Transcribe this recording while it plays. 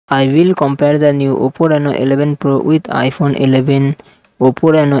I will compare the new Oppo Reno 11 Pro with iPhone 11.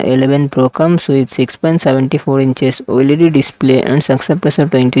 Oppo Reno 11 Pro comes with 6.74 inches OLED display and success ratio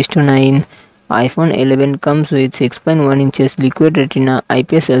 20:9. iPhone 11 comes with 6.1 inches liquid retina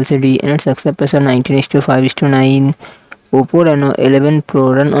IPS LCD and success ratio 19:5:9. Oppo Reno 11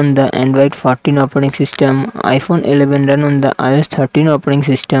 Pro run on the Android 14 operating system. iPhone 11 run on the iOS 13 operating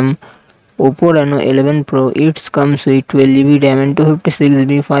system. Oppo Reno 11 Pro it comes with 12GB RAM and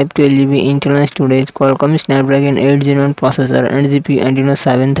 256GB 512GB internal storage, Qualcomm Snapdragon 801 processor and GPU Adreno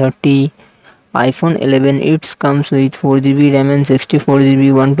 730. iPhone 11 it comes with 4GB RAM and 64GB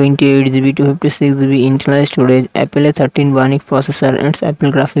 128GB 256GB internal storage, Apple A13 Bionic processor and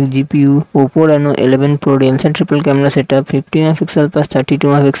Apple graphic GPU. Oppo Reno 11 Pro real set triple camera setup, 50MP plus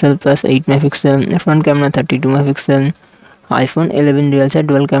 32MP plus 8MP, front camera 32MP. iPhone 11 real set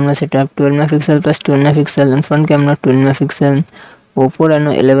dual camera setup, 12MP plus 12MP and front camera 12MP. Oppo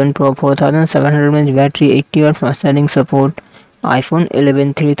Reno 11 Pro 4700mAh battery, 80W fast charging support. iPhone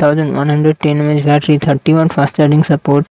 11 3110mAh battery, 30W fast charging support.